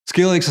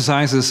Scale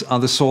exercises are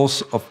the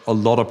source of a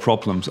lot of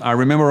problems. I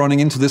remember running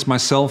into this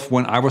myself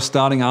when I was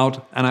starting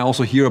out, and I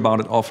also hear about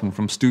it often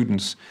from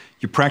students.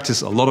 You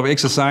practice a lot of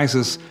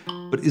exercises,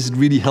 but is it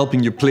really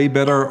helping you play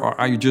better, or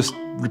are you just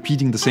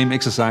repeating the same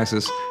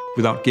exercises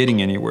without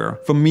getting anywhere?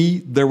 For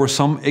me, there were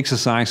some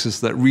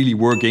exercises that really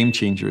were game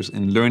changers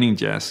in learning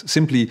jazz,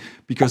 simply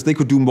because they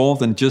could do more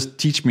than just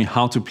teach me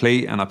how to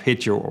play an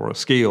arpeggio or a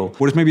scale.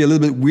 What is maybe a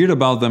little bit weird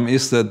about them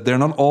is that they're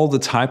not all the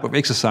type of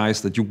exercise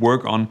that you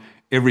work on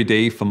every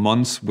day for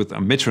months with a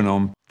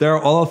metronome. There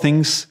are other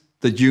things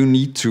that you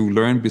need to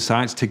learn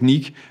besides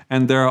technique,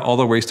 and there are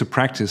other ways to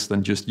practice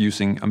than just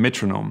using a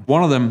metronome.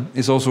 One of them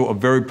is also a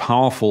very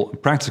powerful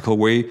and practical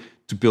way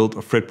to build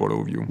a fretboard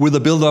overview. With a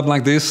build-up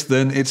like this,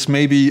 then it's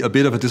maybe a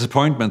bit of a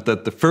disappointment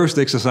that the first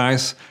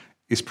exercise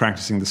is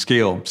practicing the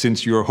scale,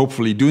 since you're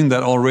hopefully doing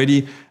that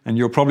already, and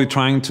you're probably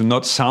trying to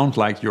not sound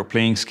like you're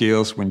playing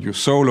scales when you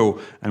solo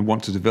and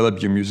want to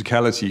develop your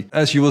musicality.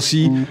 As you will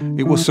see,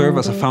 it will serve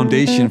as a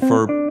foundation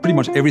for pretty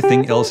much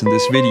everything else in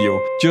this video.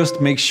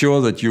 Just make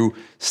sure that you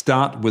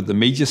start with the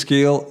major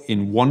scale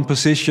in one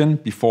position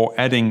before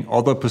adding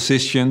other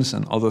positions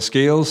and other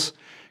scales.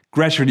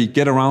 Gradually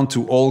get around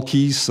to all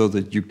keys so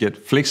that you get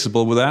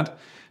flexible with that.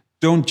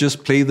 Don't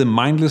just play them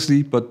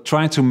mindlessly, but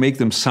try to make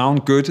them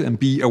sound good and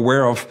be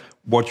aware of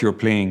what you're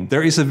playing.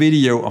 There is a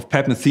video of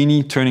Pat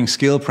Metheny turning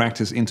scale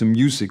practice into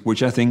music,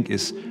 which I think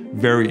is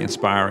very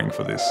inspiring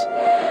for this.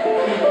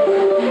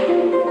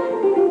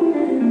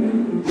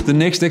 The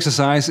next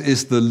exercise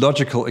is the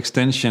logical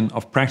extension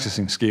of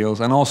practicing scales,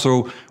 and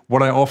also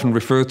what I often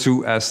refer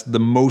to as the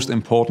most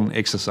important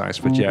exercise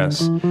for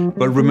jazz.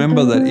 But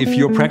remember that if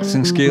you're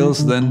practicing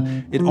scales,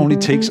 then it only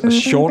takes a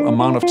short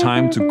amount of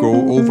time to go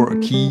over a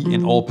key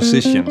in all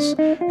positions.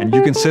 And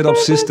you can set up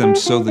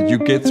systems so that you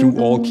get through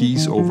all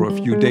keys over a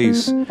few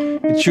days.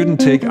 It shouldn't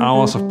take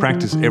hours of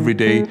practice every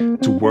day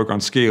to work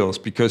on scales,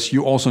 because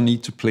you also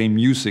need to play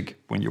music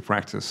when you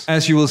practice.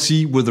 As you will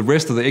see with the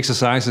rest of the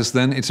exercises,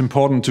 then it's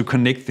important to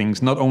connect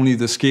things, not only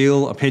the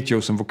scale,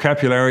 arpeggios and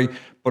vocabulary,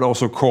 but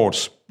also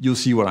chords. You'll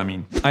see what I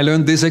mean. I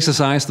learned this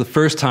exercise the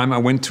first time I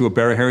went to a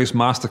Barry Harris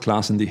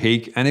masterclass in The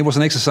Hague, and it was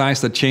an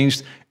exercise that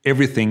changed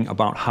everything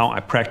about how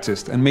I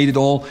practiced and made it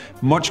all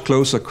much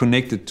closer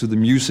connected to the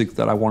music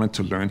that I wanted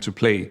to learn to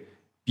play.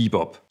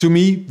 Bebop. To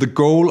me, the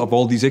goal of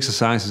all these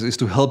exercises is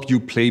to help you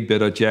play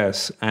better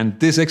jazz, and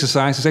this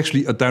exercise is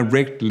actually a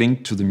direct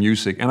link to the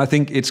music, and I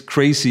think it's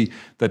crazy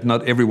that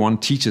not everyone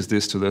teaches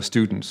this to their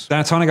students.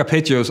 Diatonic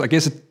Arpeggios, I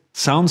guess it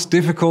sounds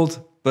difficult,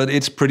 but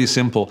it's pretty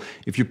simple.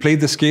 If you play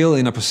the scale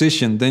in a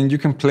position, then you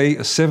can play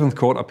a 7th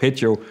chord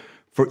arpeggio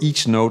for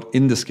each note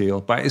in the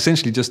scale by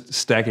essentially just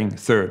stacking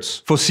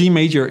thirds. For C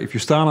major, if you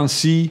start on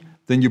C,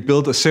 then you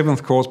build a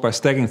 7th chord by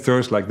stacking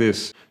thirds like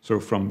this. So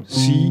from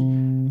C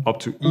up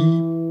to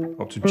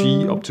E, up to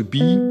G, up to B,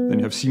 then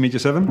you have C major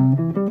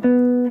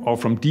 7. Or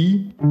from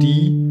D,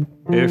 D,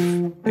 F,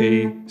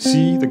 A,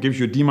 C, that gives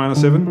you a D minor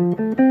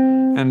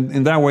 7. And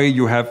in that way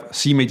you have a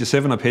C major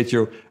 7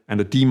 arpeggio and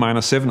a D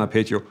minor 7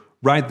 arpeggio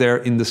right there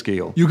in the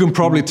scale. You can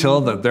probably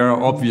tell that there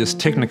are obvious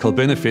technical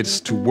benefits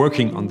to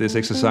working on this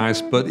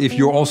exercise, but if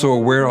you're also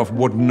aware of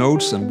what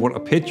notes and what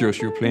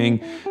arpeggios you're playing,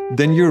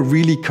 then you're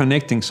really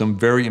connecting some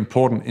very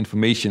important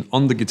information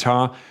on the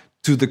guitar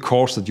to the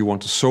chords that you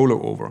want to solo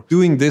over.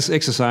 Doing this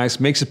exercise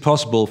makes it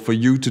possible for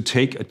you to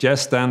take a jazz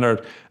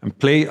standard and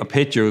play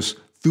arpeggios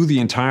through the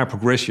entire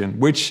progression,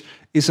 which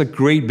is a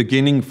great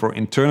beginning for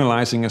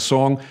internalizing a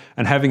song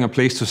and having a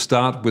place to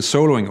start with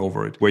soloing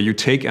over it, where you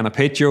take an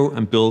arpeggio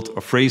and build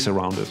a phrase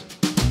around it.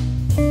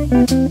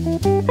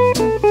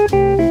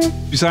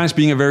 Besides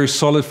being a very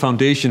solid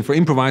foundation for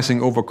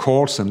improvising over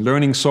chords and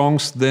learning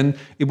songs, then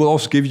it will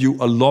also give you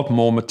a lot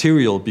more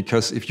material,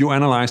 because if you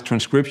analyze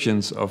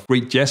transcriptions of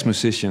great jazz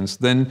musicians,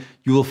 then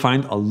you will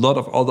find a lot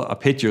of other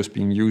arpeggios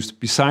being used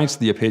besides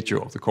the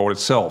arpeggio of the chord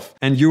itself.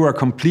 And you are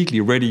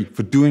completely ready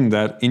for doing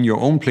that in your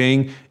own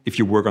playing if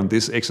you work on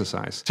this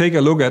exercise. Take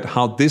a look at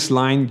how this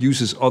line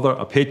uses other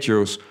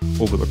arpeggios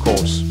over the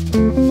chords.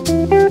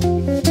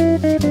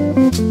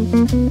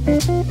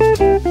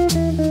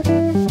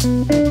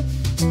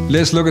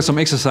 Let's look at some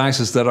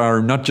exercises that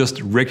are not just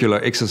regular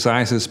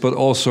exercises, but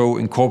also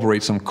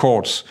incorporate some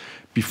chords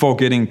before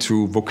getting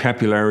to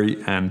vocabulary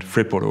and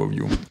fretboard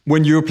overview.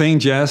 When you're playing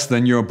jazz,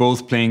 then you're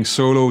both playing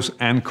solos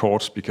and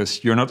chords,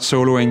 because you're not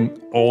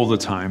soloing all the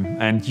time.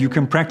 And you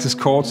can practice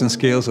chords and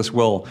scales as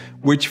well,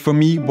 which for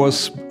me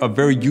was a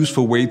very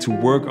useful way to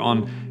work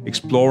on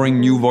exploring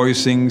new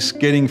voicings,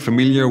 getting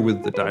familiar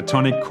with the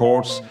diatonic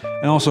chords,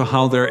 and also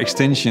how their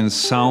extensions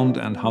sound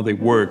and how they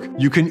work.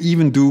 You can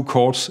even do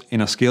chords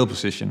in a scale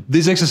position.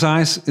 This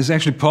exercise is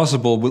actually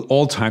possible with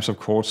all types of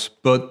chords,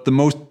 but the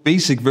most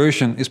basic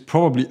version is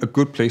probably a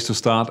good place to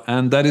start,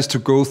 and that is to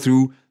go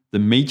through the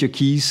major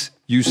keys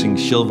using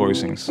shell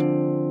voicings.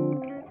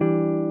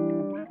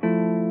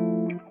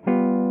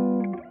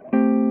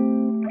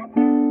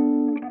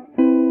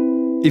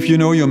 If you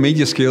know your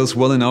major scales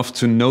well enough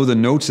to know the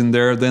notes in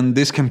there, then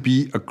this can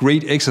be a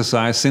great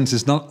exercise, since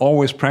it's not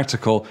always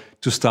practical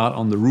to start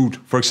on the root.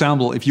 For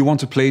example, if you want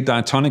to play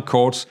diatonic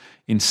chords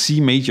in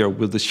C major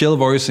with the shell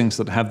voicings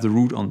that have the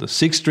root on the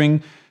 6th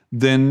string,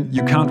 then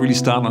you can't really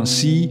start on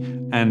C,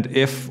 and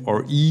F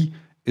or E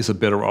is a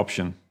better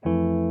option.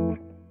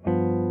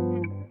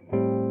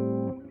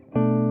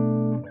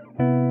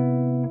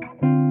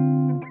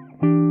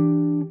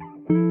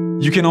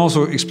 You can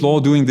also explore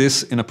doing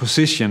this in a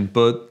position,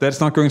 but that's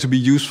not going to be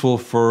useful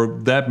for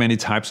that many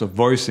types of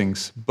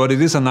voicings. But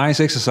it is a nice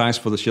exercise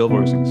for the shell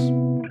voicings.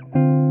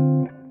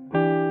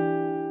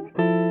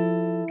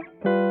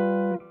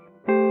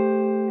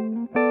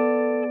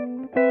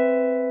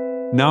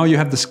 Now you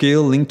have the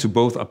scale linked to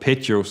both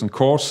arpeggios and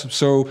chords,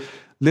 so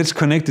let's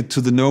connect it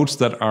to the notes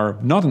that are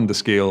not in the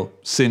scale,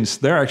 since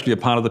they're actually a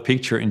part of the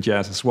picture in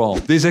jazz as well.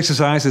 This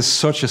exercise is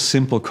such a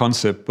simple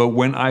concept, but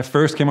when I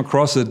first came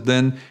across it,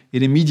 then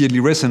it immediately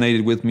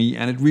resonated with me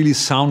and it really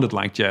sounded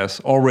like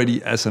jazz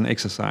already as an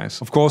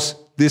exercise. Of course,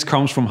 this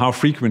comes from how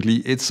frequently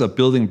it's a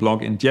building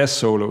block in jazz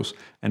solos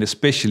and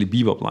especially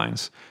bebop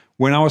lines.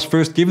 When I was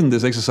first given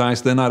this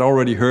exercise, then I'd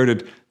already heard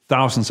it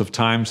thousands of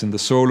times in the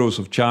solos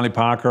of Charlie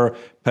Parker,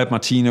 Pat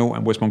Martino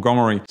and Wes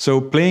Montgomery. So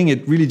playing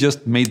it really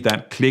just made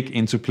that click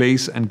into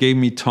place and gave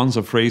me tons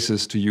of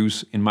phrases to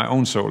use in my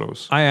own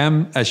solos. I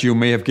am, as you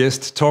may have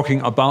guessed, talking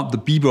about the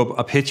bebop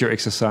arpeggio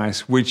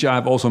exercise, which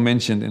I've also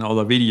mentioned in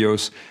other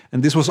videos.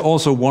 And this was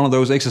also one of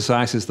those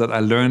exercises that I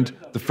learned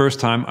the first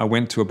time I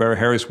went to a Barry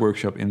Harris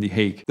workshop in The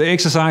Hague. The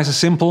exercise is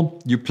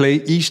simple. You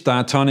play each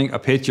diatonic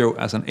arpeggio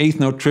as an 8th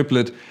note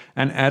triplet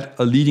and add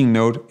a leading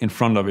note in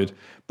front of it.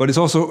 But it's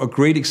also a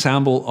great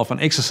example of an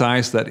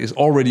exercise that is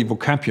already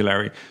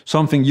vocabulary,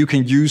 something you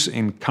can use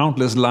in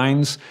countless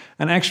lines.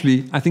 And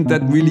actually, I think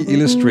that really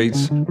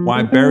illustrates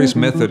why Barry's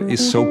method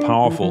is so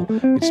powerful.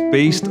 It's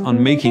based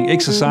on making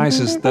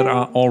exercises that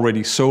are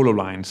already solo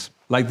lines,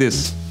 like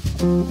this.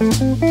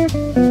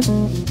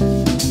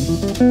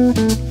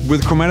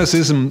 With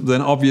chromaticism,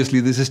 then obviously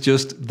this is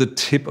just the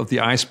tip of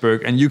the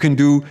iceberg, and you can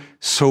do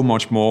so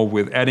much more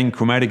with adding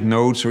chromatic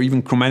notes or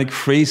even chromatic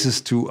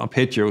phrases to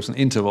arpeggios and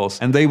intervals,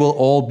 and they will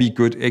all be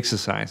good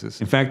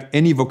exercises. In fact,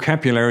 any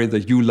vocabulary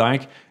that you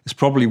like is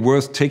probably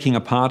worth taking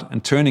apart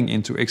and turning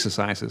into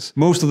exercises.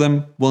 Most of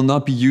them will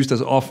not be used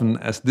as often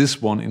as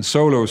this one in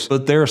solos,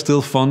 but they are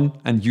still fun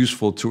and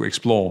useful to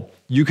explore.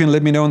 You can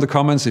let me know in the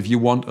comments if you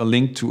want a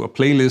link to a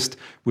playlist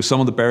with some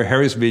of the Barry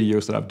Harris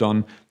videos that I've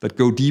done that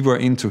go deeper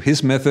into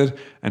his method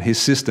and his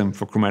system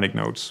for chromatic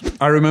notes.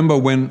 I remember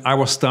when I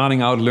was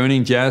starting out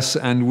learning jazz,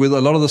 and with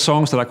a lot of the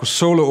songs that I could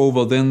solo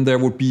over, then there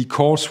would be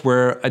chords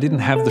where I didn't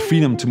have the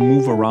freedom to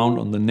move around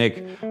on the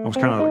neck. I was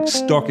kind of like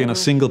stuck in a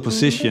single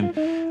position.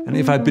 And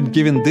if I'd been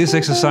given this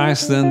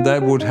exercise, then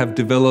that would have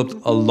developed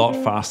a lot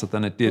faster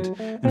than it did.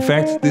 In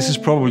fact, this is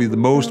probably the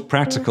most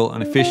practical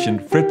and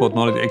efficient fretboard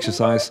knowledge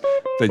exercise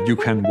that you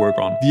can work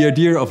on. The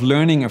idea of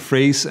learning a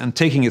phrase and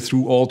taking it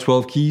through all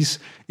 12 keys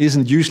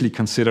isn't usually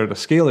considered a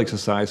scale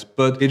exercise,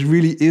 but it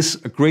really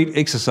is a great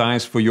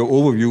exercise for your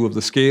overview of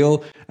the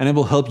scale, and it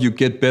will help you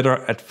get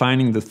better at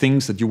finding the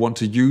things that you want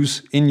to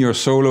use in your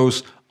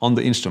solos on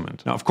the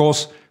instrument. Now, of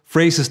course,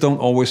 phrases don't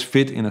always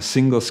fit in a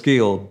single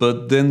scale,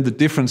 but then the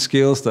different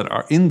scales that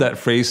are in that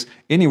phrase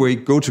anyway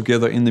go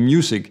together in the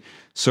music,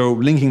 so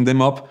linking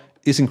them up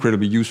is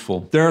incredibly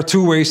useful. There are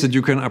two ways that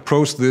you can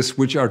approach this,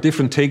 which are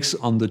different takes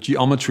on the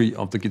geometry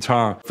of the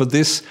guitar. For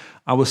this,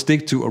 I will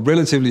stick to a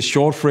relatively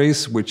short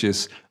phrase, which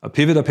is a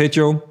pivot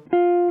arpeggio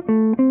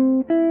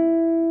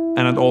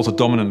and an also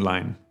dominant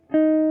line,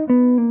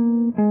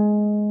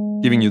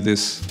 giving you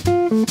this.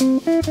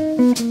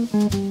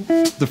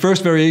 The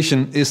first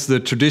variation is the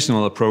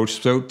traditional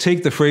approach, so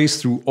take the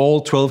phrase through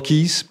all 12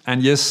 keys,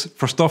 and yes,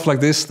 for stuff like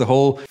this, the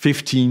whole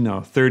 15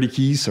 or 30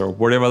 keys or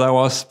whatever that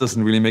was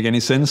doesn't really make any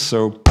sense,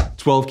 so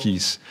 12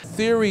 keys.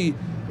 Theory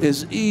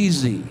is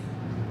easy.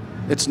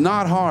 It's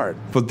not hard.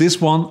 For this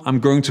one,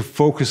 I'm going to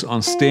focus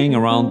on staying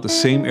around the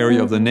same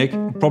area of the neck.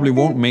 It probably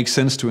won't make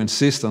sense to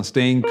insist on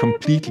staying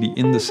completely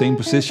in the same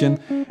position.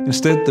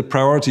 Instead, the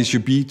priority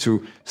should be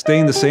to stay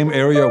in the same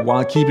area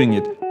while keeping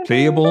it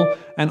playable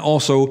and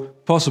also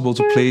possible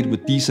to play it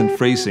with decent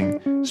phrasing.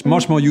 It's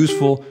much more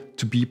useful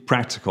to be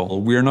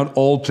practical. We are not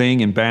all playing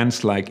in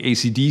bands like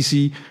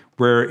AC/DC,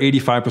 where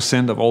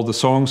 85% of all the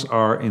songs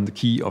are in the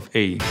key of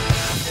A.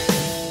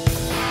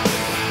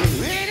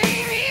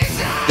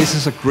 This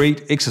is a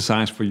great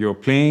exercise for your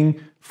playing,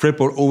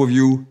 fretboard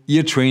overview,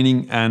 ear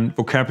training and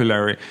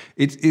vocabulary.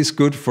 It is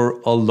good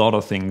for a lot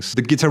of things.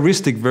 The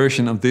guitaristic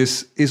version of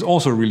this is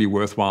also really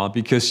worthwhile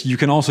because you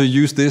can also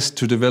use this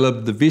to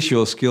develop the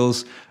visual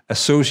skills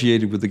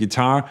associated with the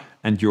guitar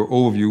and your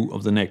overview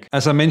of the neck.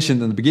 As I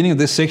mentioned in the beginning of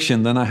this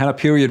section, then I had a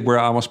period where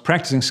I was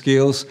practicing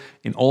scales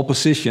in all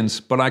positions,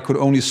 but I could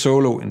only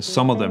solo in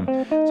some of them.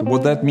 So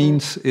what that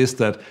means is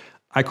that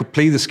I could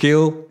play the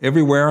scale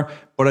everywhere,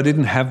 but I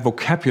didn't have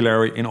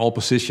vocabulary in all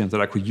positions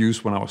that I could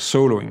use when I was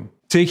soloing.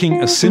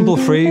 Taking a simple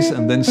phrase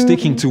and then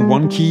sticking to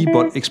one key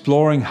but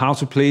exploring how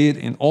to play it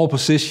in all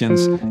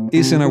positions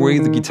is in a way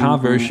the guitar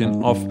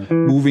version of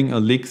moving a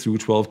lick through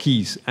 12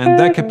 keys. And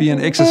that could be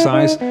an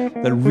exercise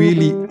that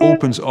really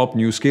opens up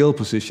new scale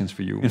positions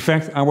for you. In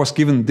fact, I was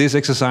given this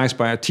exercise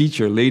by a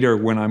teacher later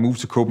when I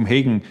moved to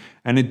Copenhagen,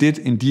 and it did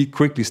indeed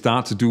quickly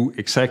start to do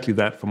exactly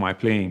that for my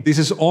playing. This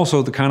is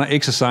also the kind of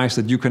exercise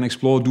that you can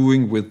explore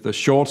doing with the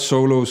short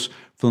solos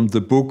from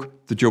the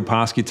book, The Joe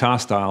Pass Guitar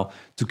Style,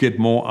 to get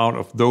more out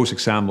of those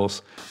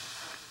examples.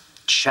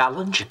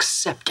 Challenge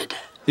accepted.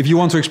 If you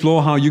want to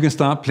explore how you can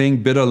start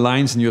playing better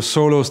lines in your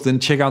solos, then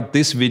check out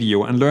this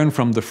video and learn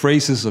from the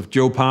phrases of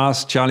Joe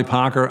Pass, Charlie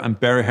Parker and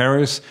Barry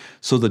Harris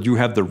so that you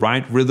have the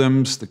right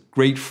rhythms, the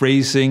great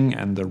phrasing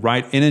and the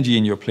right energy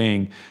in your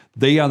playing.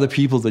 They are the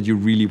people that you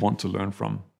really want to learn from.